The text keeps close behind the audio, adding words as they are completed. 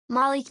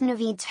Malik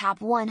Naveed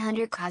Top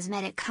 100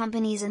 Cosmetic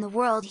Companies in the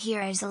World.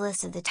 Here is a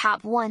list of the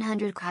top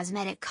 100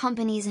 cosmetic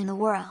companies in the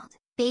world,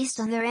 based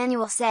on their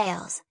annual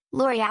sales.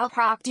 L'Oreal,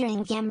 Procter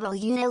Gamble,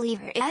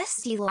 Unilever,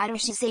 Estee Lauder,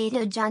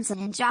 Shiseido,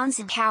 Johnson &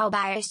 Johnson,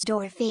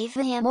 Beiersdorf,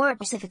 Avon,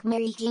 Amorepacific,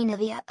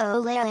 Nivea,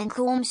 Olay,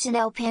 Lancome,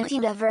 Chanel,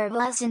 Pantene, Herbal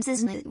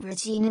Essences,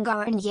 Neutrogena,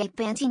 Garnier,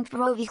 Pantene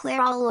Pro-V,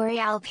 Clairol,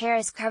 L'Oreal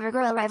Paris,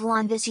 CoverGirl,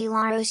 Revlon, Vichy,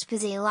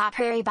 Roche-Posay,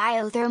 Prairie,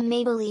 Biotherm,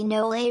 Maybelline,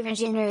 Olay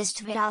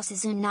Regenerist, Vidal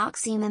Sassoon,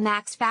 Noxzema,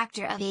 Max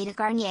Factor, Aveda,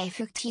 Garnier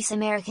Fructis,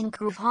 American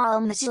Crew,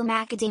 Mitchell,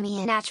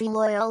 Macadamia Natural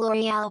Oil,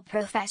 Loreal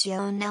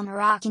Professionnel,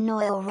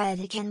 Moroccanoil,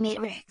 Red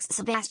Matrix,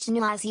 Sebastian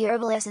Ozzy,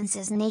 Herbal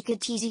Essences, Naked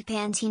TG,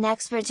 Pantene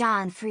Expert,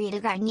 John Frieda,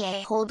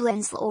 Garnier Whole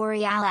Blends,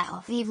 L'Oreal,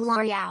 Alvive,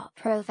 Loreal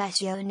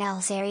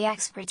Professionnel, Serie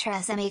Expert,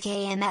 Tresemme,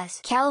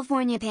 KMS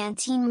California,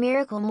 Pantene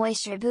Miracle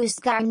Moisture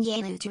Boost,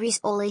 Garnier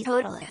Nutrisse, Olay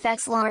Total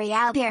Effects,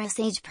 L'Oreal Paris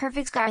Age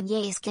Perfect,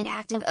 Garnier Skin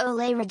Active,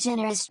 Olay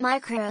Regenerist,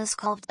 Micro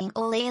Sculpting,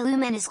 Olay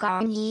Luminous,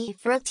 Garnier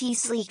Fructis,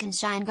 Sleek and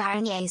Shine,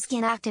 Garnier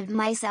Skin Active,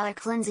 Micellar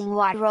Cleansing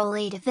Water,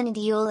 Olay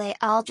Definity, Olay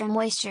Ultra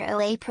Moisture,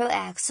 Olay Pro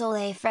X,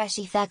 Olay Fresh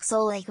Effects,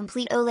 Olay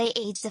Complete, Olay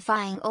Age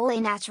Defying,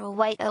 Olay Natural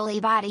White,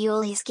 Olay Body,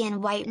 Olay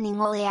Skin Whitening,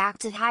 Olay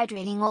Active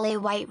Hydrating, Olay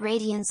White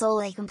Radiance,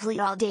 Olay Complete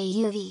All Day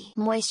UV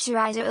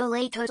Moisturizer,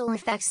 Olay Total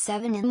Effects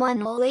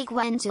 7-in-1, Olay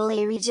Quench,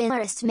 Olay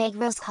Regenerist,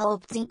 Micro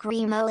Sculpting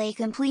Cream, Olay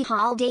Complete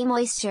All Day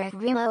Moisture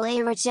Cream, Olay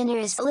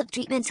Regenerist Lip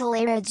Treatment,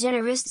 Olay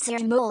Regenerist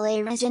Serum,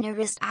 Olay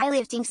Regenerist Eye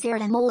Lifting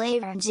Serum, Olay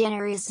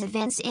Regenerist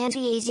Advanced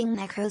Anti-Aging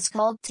Micro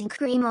Sculpting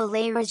Cream,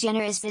 Olay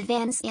Regenerist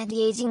Advanced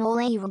Anti-Aging,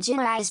 Olay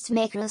Regenerized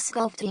Micro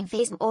Sculpting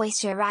Face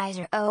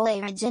Moisturizer,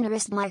 Olay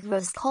Regenerist Micro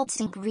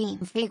Sculpting Cream,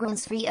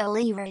 Fragrance Free,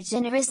 Olay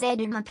Regenerist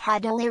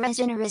Dermapod, Olay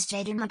Regenerist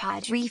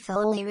Dermapod Refill,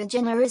 Olay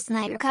Regenerist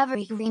Night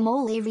Recovery Cream,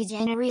 Olay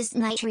Regenerist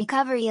Night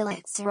Recovery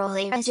Elixir,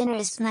 Olay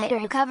Regenerist Night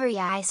Recovery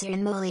Eye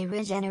Serum, Olay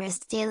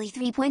Regenerist Daily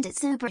 3-Pointed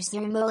Super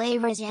Serum, Olay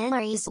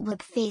Regenerist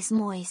Lip Face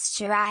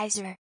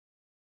Moisturizer.